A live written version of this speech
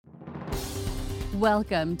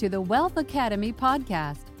Welcome to the Wealth Academy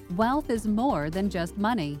podcast. Wealth is more than just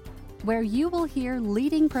money, where you will hear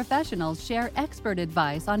leading professionals share expert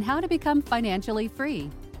advice on how to become financially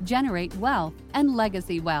free, generate wealth, and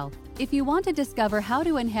legacy wealth. If you want to discover how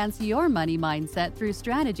to enhance your money mindset through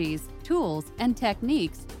strategies, tools, and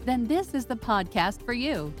techniques, then this is the podcast for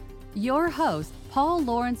you. Your host, Paul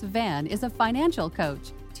Lawrence Vann, is a financial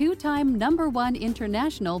coach, two-time #1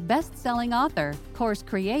 international best-selling author, course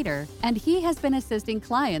creator, and he has been assisting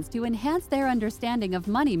clients to enhance their understanding of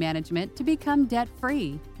money management to become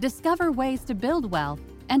debt-free, discover ways to build wealth,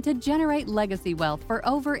 and to generate legacy wealth for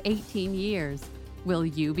over 18 years. Will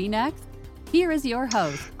you be next? Here is your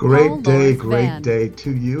host, Great day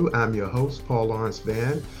to you. I'm your host, Paul Lawrence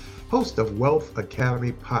Vann, host of Wealth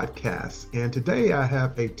Academy Podcast. And today I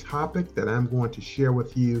have a topic that I'm going to share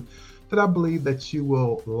with you that I believe that you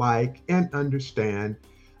will like and understand.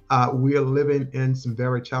 We are living in some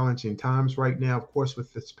very challenging times right now, of course,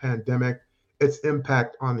 with this pandemic, its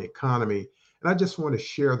impact on the economy. And I just want to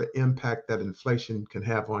share the impact that inflation can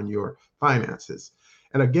have on your finances.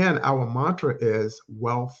 And again, our mantra is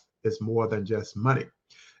wealth is more than just money.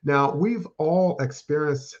 Now, we've all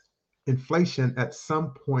experienced inflation at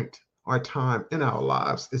some point or time in our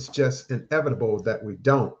lives. It's just inevitable that we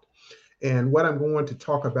don't. And what I'm going to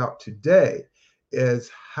talk about today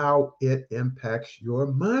is how it impacts your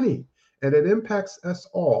money. And it impacts us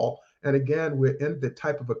all. And again, we're in the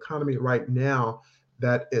type of economy right now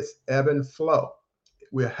that is ebb and flow.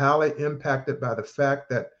 We're highly impacted by the fact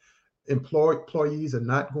that employees are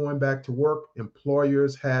not going back to work.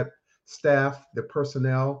 Employers had staff, the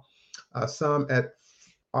personnel, some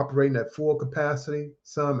operating at full capacity,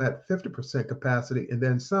 some at 50% capacity, and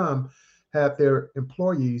then some have their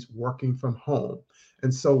employees working from home.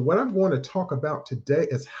 And so what I'm going to talk about today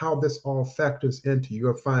is how this all factors into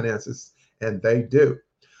your finances, and they do.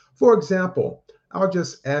 For example, I'll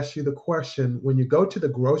just ask you the question, when you go to the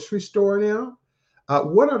grocery store now,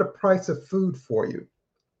 what are the price of food for you?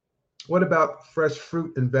 What about fresh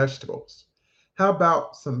fruit and vegetables? How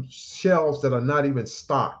about some shelves that are not even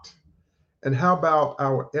stocked? And how about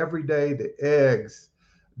our everyday, the eggs,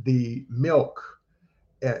 the milk,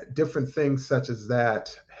 different things such as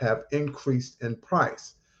that have increased in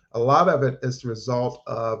price. A lot of it is the result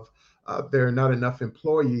of there are not enough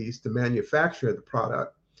employees to manufacture the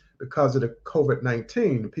product because of the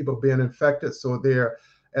COVID-19, people being infected, so they're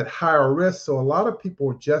at higher risk. So a lot of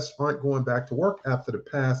people just aren't going back to work after the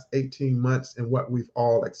past 18 months and what we've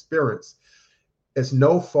all experienced. It's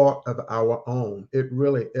no fault of our own. It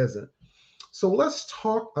really isn't. So let's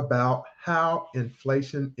talk about how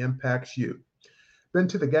inflation impacts you. Been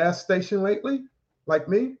to the gas station lately, like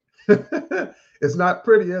me? It's not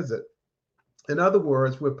pretty, is it? In other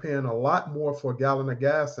words, we're paying a lot more for a gallon of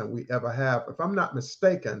gas than we ever have. If I'm not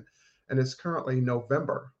mistaken, and it's currently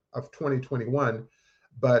November of 2021,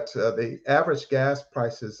 but the average gas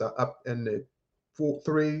prices are up in the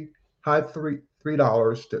high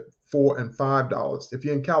 $3 to $4 and $5. If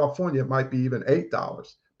you're in California, it might be even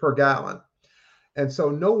 $8 per gallon. And so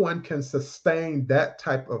no one can sustain that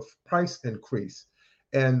type of price increase.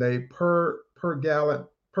 And the per gallon,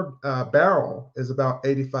 per barrel is about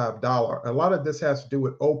 $85. A lot of this has to do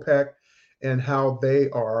with OPEC and how they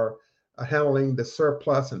are handling the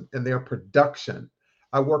surplus and their production.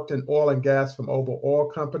 I worked in oil and gas from Mobil Oil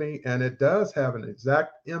Company, and it does have an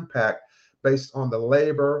exact impact based on the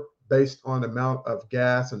labor, based on the amount of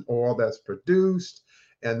gas and oil that's produced,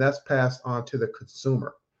 and that's passed on to the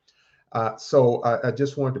consumer. So I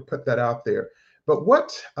just wanted to put that out there. But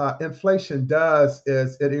what inflation does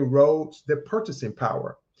is it erodes the purchasing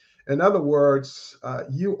power. In other words,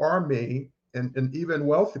 you or me, and even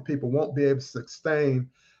wealthy people won't be able to sustain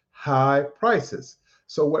high prices.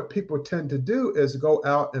 So what people tend to do is go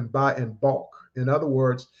out and buy in bulk. In other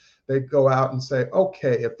words, they go out and say,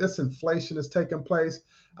 okay, if this inflation is taking place,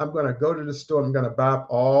 I'm going to go to the store. I'm going to buy up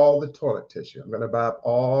all the toilet tissue. I'm going to buy up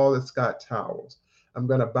all the Scott towels. I'm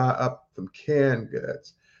going to buy up some canned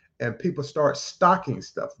goods. And people start stocking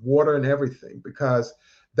stuff, water and everything, because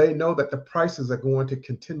they know that the prices are going to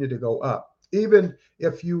continue to go up. Even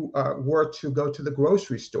if you were to go to the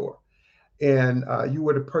grocery store and you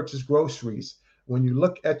were to purchase groceries, when you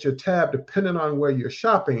look at your tab, depending on where you're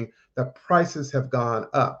shopping, the prices have gone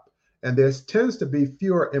up. And there tends to be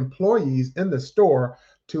fewer employees in the store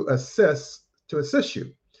to assist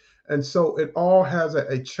you. And so it all has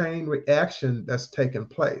a chain reaction that's taken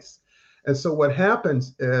place. And so what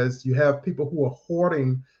happens is you have people who are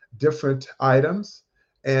hoarding different items,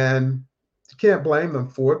 and you can't blame them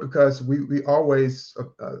for it because we always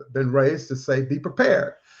been raised to say, be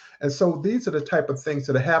prepared. And so these are the type of things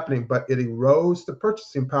that are happening, but it erodes the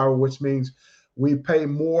purchasing power, which means we pay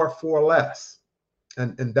more for less.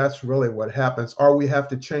 And that's really what happens. Or we have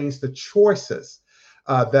to change the choices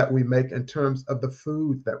that we make in terms of the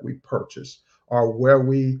food that we purchase, or where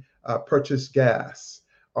we purchase gas,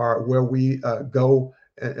 or where we go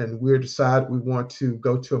and we decide we want to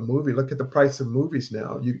go to a movie. Look at the price of movies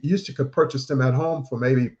now. You used to could purchase them at home for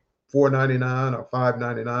maybe $4.99 or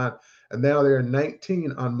 $5.99, and now they're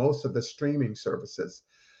 19 on most of the streaming services.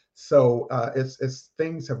 So it's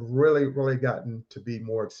things have really gotten to be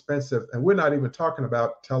more expensive, and we're not even talking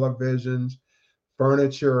about televisions,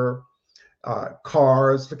 furniture,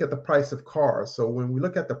 cars. Look at the price of cars. So when we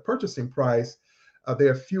look at the purchasing price,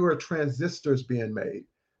 there are fewer transistors being made.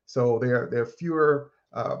 So there are fewer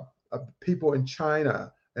people in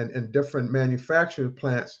China and different manufacturing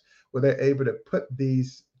plants where they're able to put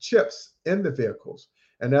these chips in the vehicles.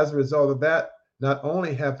 And as a result of that, not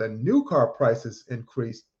only have the new car prices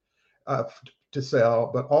increased to sell,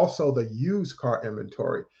 but also the used car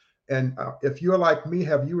inventory. And if you're like me,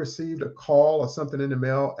 have you received a call or something in the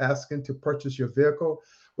mail asking to purchase your vehicle?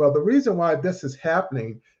 Well, the reason why this is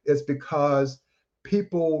happening is because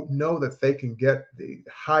people know that they can get the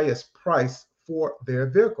highest price for their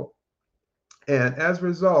vehicle. And as a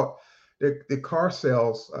result, the car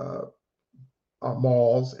sales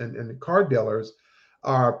malls and the car dealers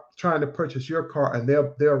are trying to purchase your car, and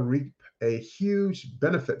they'll reap a huge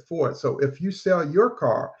benefit for it. So if you sell your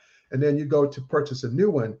car and then you go to purchase a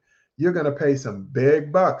new one, you're going to pay some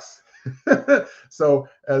big bucks. So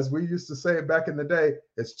as we used to say back in the day,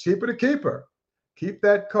 it's cheaper to keep her. Keep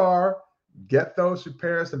that car, get those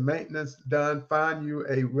repairs and maintenance done, find you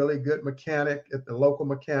a really good mechanic at the local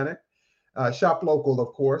mechanic, shop local,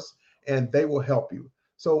 of course, and they will help you.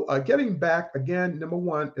 So getting back again, number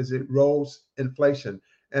one is it rolls inflation,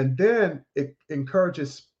 and then it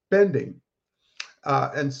encourages spending.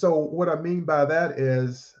 And so what I mean by that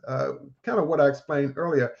is kind of what I explained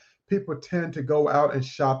earlier. People tend to go out and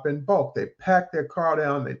shop in bulk. They pack their car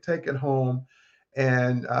down, they take it home,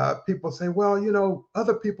 and people say, well,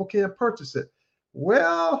 other people can't purchase it.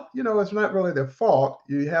 Well, it's not really their fault.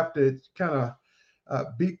 You have to kind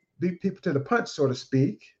of beat people to the punch, so to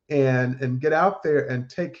speak, and get out there and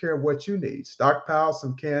take care of what you need. Stockpile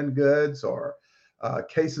some canned goods or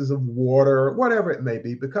cases of water, whatever it may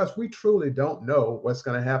be, because we truly don't know what's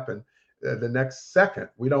going to happen the next second.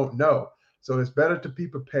 We don't know. So it's better to be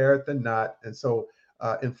prepared than not. And so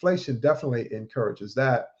inflation definitely encourages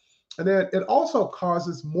that. And then it also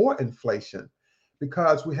causes more inflation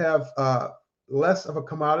because we have less of a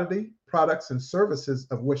commodity, products and services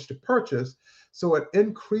of which to purchase. So it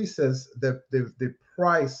increases the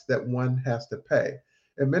price that one has to pay.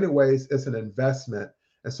 In many ways, it's an investment.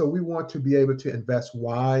 And so we want to be able to invest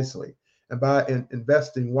wisely. And by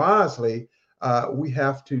investing wisely, we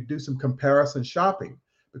have to do some comparison shopping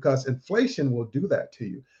because inflation will do that to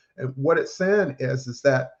you. And what it's saying is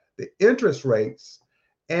that the interest rates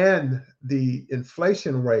and the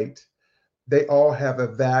inflation rate, they all have a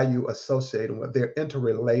value associated with it. They're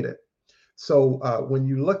interrelated. So when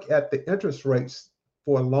you look at the interest rates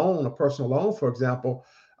for a loan, a personal loan, for example,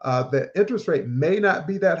 the interest rate may not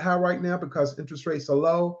be that high right now because interest rates are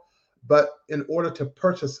low. But in order to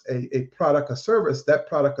purchase a product or service, that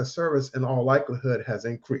product or service in all likelihood has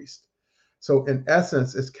increased. So in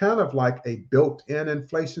essence, it's kind of like a built-in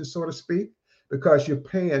inflation, so to speak, because you're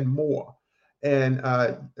paying more and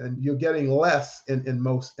you're getting less in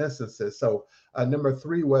most instances. So number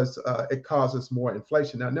three was it causes more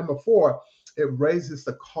inflation. Now, number four, it raises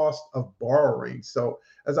the cost of borrowing. So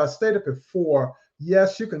as I stated before,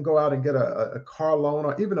 yes, you can go out and get a car loan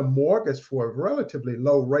or even a mortgage for a relatively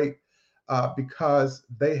low rate because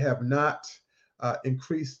they have not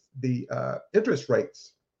increased the interest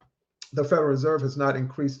rates. The Federal Reserve has not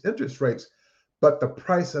increased interest rates, but the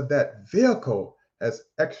price of that vehicle has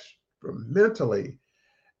exponentially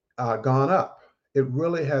gone up. It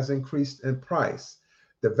really has increased in price.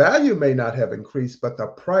 The value may not have increased, but the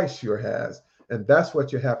price sure has. And that's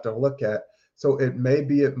what you have to look at. So it may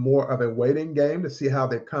be more of a waiting game to see how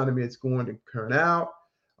the economy is going to turn out.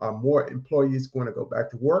 More employees going to go back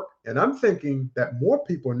to work. And I'm thinking that more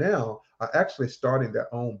people now are actually starting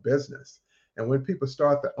their own business. And when people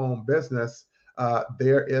start their own business,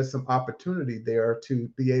 there is some opportunity there to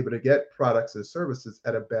be able to get products and services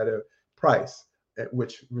at a better price,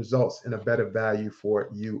 which results in a better value for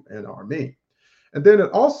you and or me. And then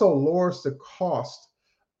it also lowers the cost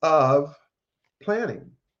of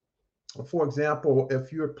planning. For example,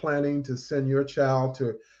 if you're planning to send your child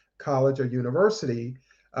to college or university,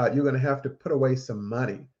 you're going to have to put away some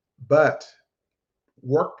money, but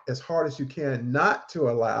work as hard as you can not to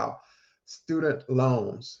allow student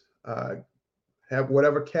loans, have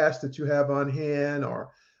whatever cash that you have on hand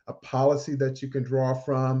or a policy that you can draw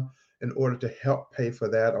from in order to help pay for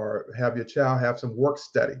that, or have your child have some work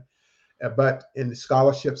study, but in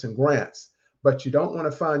scholarships and grants. But you don't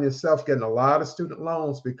want to find yourself getting a lot of student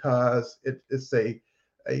loans, because it's a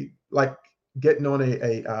like getting on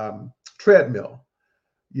a treadmill.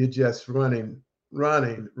 You're just running.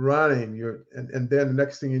 And then the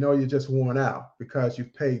next thing you know, you're just worn out because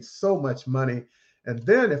you've paid so much money. And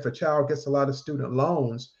then if a child gets a lot of student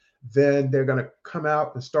loans, then they're going to come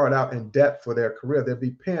out and start out in debt for their career. They'll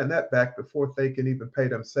be paying that back before they can even pay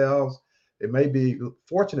themselves. They may be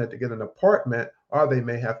fortunate to get an apartment, or they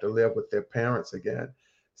may have to live with their parents again.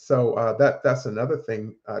 So that's another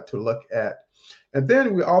thing to look at. And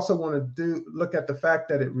then we also want to look at the fact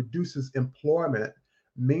that it reduces employment,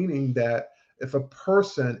 meaning that if a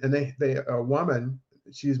person, and a woman,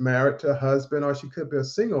 she's married to a husband, or she could be a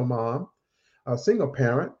single mom, a single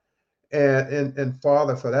parent, and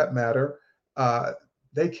father for that matter,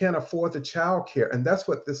 they can't afford the child care. And that's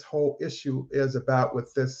what this whole issue is about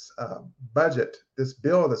with this budget, this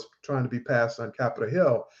bill that's trying to be passed on Capitol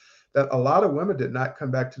Hill, that a lot of women did not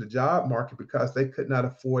come back to the job market because they could not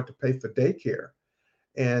afford to pay for daycare.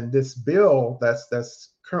 And this bill that's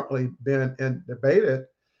currently been debated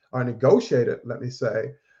or negotiated, let me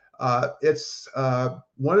say, it's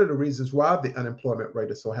one of the reasons why the unemployment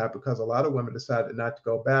rate is so high, because a lot of women decided not to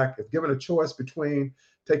go back. If given a choice between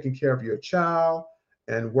taking care of your child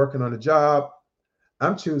and working on a job,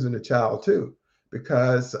 I'm choosing the child too,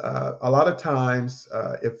 because a lot of times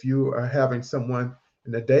if you are having someone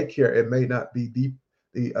in the daycare, it may not be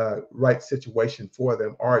the right situation for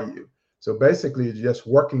them, are you? So basically, you're just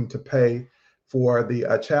working to pay for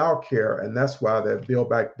the child care, and that's why the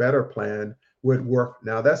Build Back Better plan would work.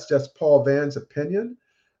 Now, that's just Paul Van's opinion,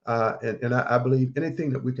 and I believe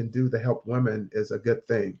anything that we can do to help women is a good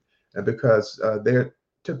thing, and because they're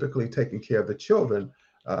typically taking care of the children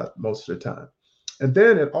most of the time. And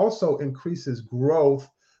then it also increases growth,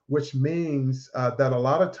 which means that a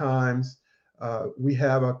lot of times we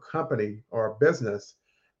have a company or a business,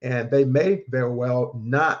 and they may very well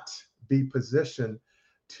not be positioned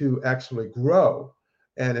to actually grow.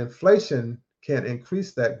 And inflation can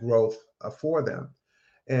increase that growth for them.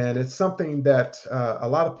 And it's something that a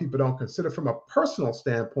lot of people don't consider from a personal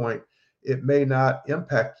standpoint. It may not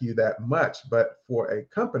impact you that much, but for a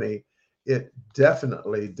company, it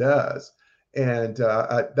definitely does. And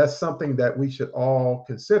that's something that we should all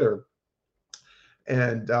consider.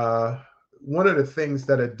 And one of the things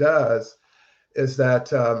that it does is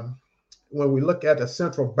that when we look at a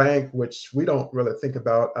central bank, which we don't really think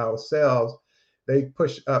about ourselves, they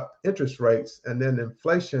push up interest rates, and then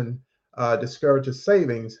inflation discourages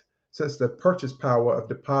savings, since the purchase power of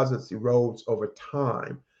deposits erodes over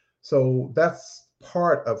time. So that's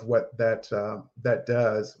part of what that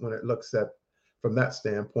does when it looks at from that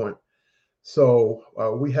standpoint. So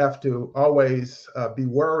we have to always be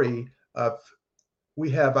wary of, we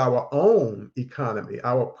have our own economy,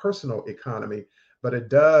 our personal economy, but it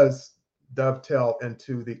does dovetail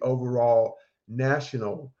into the overall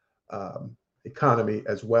national economy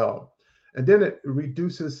as well. And then it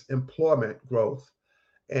reduces employment growth.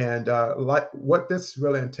 And like what this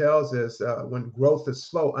really entails is when growth is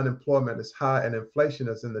slow, unemployment is high, and inflation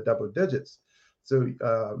is in the double digits. So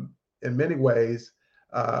in many ways,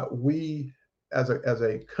 we as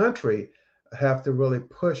a country have to really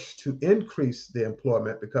push to increase the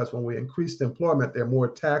employment, because when we increase the employment, there are more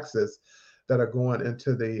taxes that are going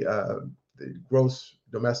into the gross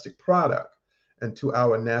domestic product and to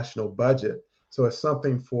our national budget. So it's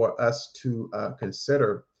something for us to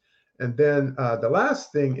consider. And then the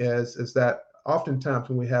last thing is that oftentimes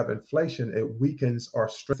when we have inflation, it weakens or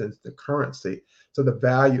strengthens the currency. So the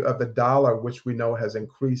value of the dollar, which we know has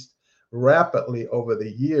increased rapidly over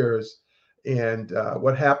the years. And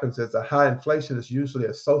what happens is a high inflation is usually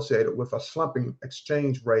associated with a slumping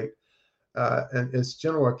exchange rate. And it's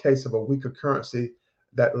generally a case of a weaker currency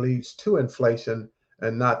that leads to inflation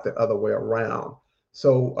and not the other way around.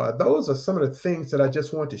 So those are some of the things that I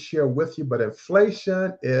just want to share with you. But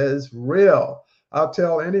inflation is real. I'll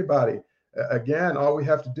tell anybody. Again, all we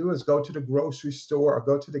have to do is go to the grocery store or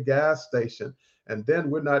go to the gas station. And then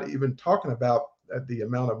we're not even talking about the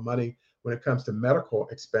amount of money when it comes to medical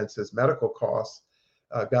expenses, medical costs.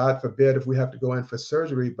 God forbid if we have to go in for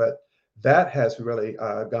surgery, but that has really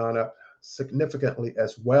gone up significantly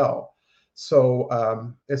as well. So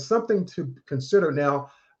it's something to consider. Now,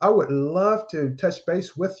 I would love to touch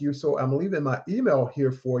base with you. So I'm leaving my email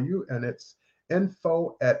here for you, and it's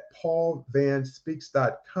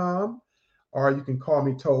info@paulvanspeaks.com, or you can call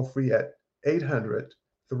me toll free at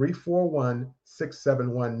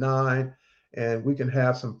 800-341-6719. and we can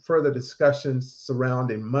have some further discussions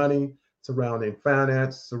surrounding money, surrounding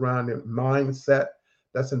finance, surrounding mindset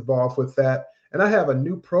that's involved with that. And I have a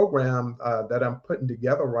new program that I'm putting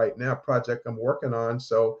together right now, project I'm working on.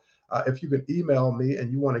 So if you can email me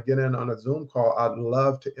and you want to get in on a Zoom call, I'd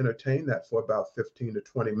love to entertain that for about 15 to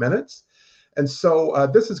 20 minutes. And so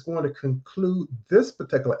this is going to conclude this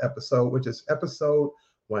particular episode, which is episode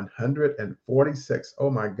 146. Oh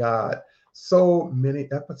my God, so many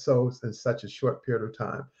episodes in such a short period of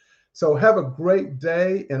time. So have a great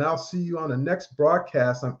day, and I'll see you on the next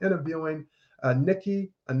broadcast. I'm interviewing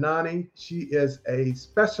Nikki Anani. She is a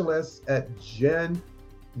specialist at Gen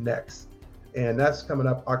Next, and that's coming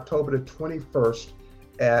up October the 21st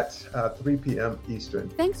at 3 p.m. Eastern.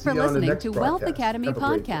 Thanks for listening to Wealth Academy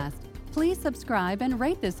Podcast. Please subscribe and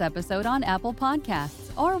rate this episode on Apple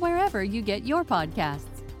Podcasts or wherever you get your podcasts.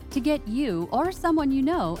 To get you or someone you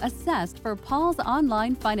know assessed for Paul's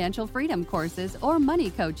online financial freedom courses or money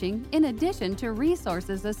coaching, in addition to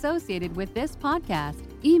resources associated with this podcast,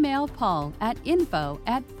 email Paul at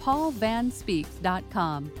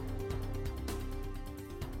info@paulvanspeaks.com.